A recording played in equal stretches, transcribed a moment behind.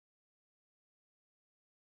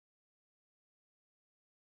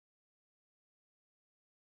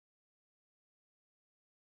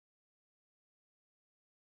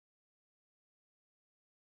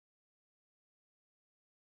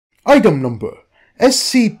Item Number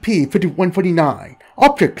SCP-5149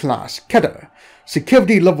 Object Class Keter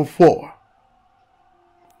Security Level 4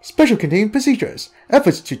 Special Containment Procedures.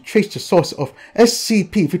 Efforts to trace the source of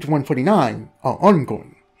SCP-5149 are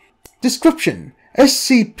ongoing. Description: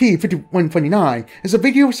 SCP-5149 is a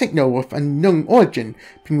radio signal of unknown origin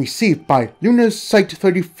being received by Lunar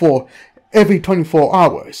Site-34 every 24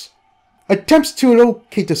 hours. Attempts to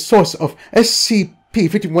locate the source of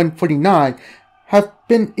SCP-5149 have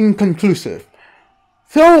been inconclusive,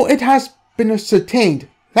 though it has been ascertained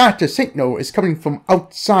that the signal is coming from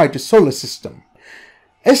outside the solar system.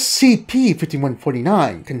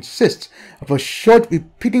 SCP-5149 consists of a short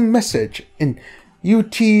repeating message in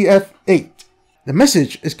UTF-8. The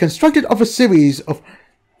message is constructed of a series of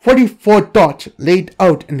 44 dots laid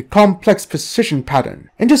out in a complex precision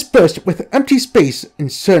pattern, interspersed with empty space in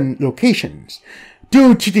certain locations.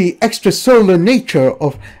 Due to the extrasolar nature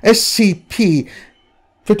of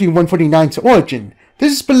SCP-5149's origin,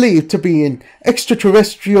 this is believed to be an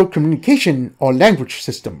extraterrestrial communication or language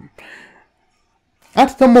system.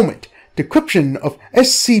 At the moment, decryption of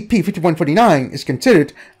SCP-5149 is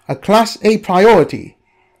considered a Class A priority.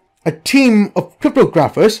 A team of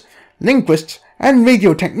cryptographers, linguists, and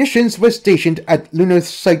radio technicians were stationed at Lunar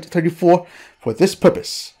Site-34 for this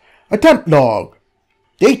purpose. Attempt Log.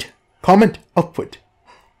 Date, Comment, Output.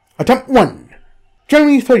 Attempt 1.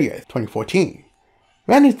 January 30th, 2014.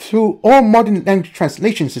 Ran it through all modern language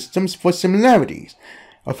translation systems for similarities,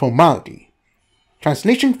 a formality.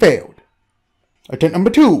 Translation failed. Attempt number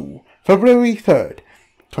 2, February 3rd,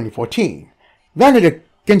 2014. Ran it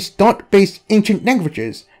against dot-based ancient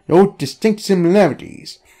languages, no distinct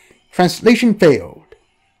similarities. Translation failed.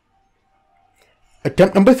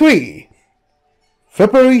 Attempt number 3,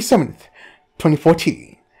 February 7th,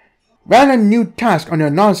 2014. Ran a new task on the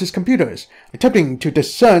analysis computers, attempting to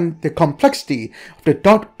discern the complexity of the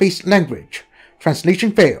dot-based language.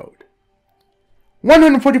 Translation failed.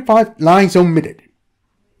 145 lines omitted.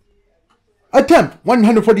 Attempt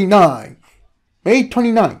 149, May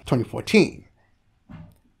 29, 2014.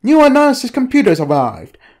 New analysis computers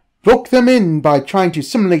arrived, broke them in by trying to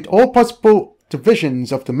simulate all possible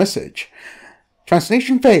divisions of the message.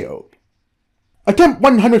 Translation failed. Attempt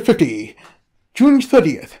 150, June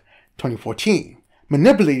 30th, 2014.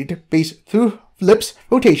 Manipulated base through flips,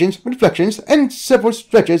 rotations, reflections, and several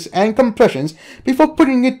stretches and compressions before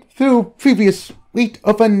putting it through previous suite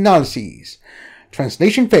of analyses.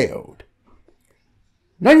 Translation failed.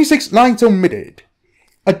 96 lines omitted.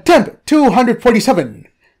 Attempt 247,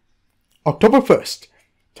 October 1st,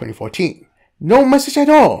 2014. No message at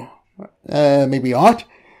all. Maybe art.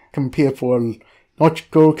 Compare for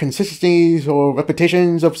logical consistencies or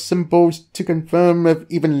repetitions of symbols to confirm of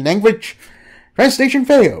even language. Translation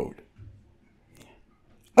failed.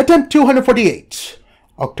 Attempt 248,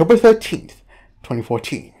 October 13th,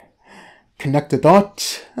 2014. Connect the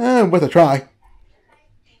dots. Worth a try.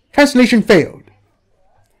 Translation failed.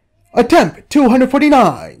 Attempt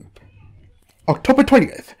 249, October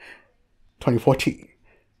 20th, 2014.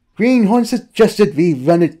 Greenhorn suggested we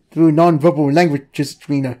run it through non-verbal languages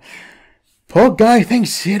screener. Poor guy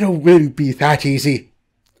thinks it'll really be that easy.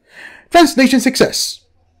 Translation success.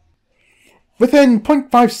 Within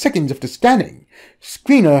 0.5 seconds of the scanning,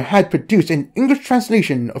 Screener had produced an English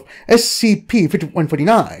translation of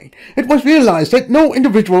SCP-5149. It was realized that no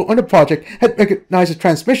individual on the project had recognized the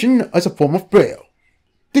transmission as a form of Braille.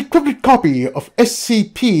 Decrypted copy of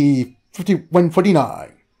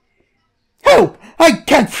SCP-5149. Help! I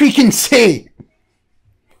can't freaking see!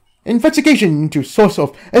 Investigation into source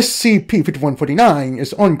of SCP-5149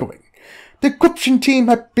 is ongoing. The decryption team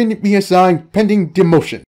have been reassigned pending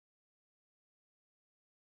demotion.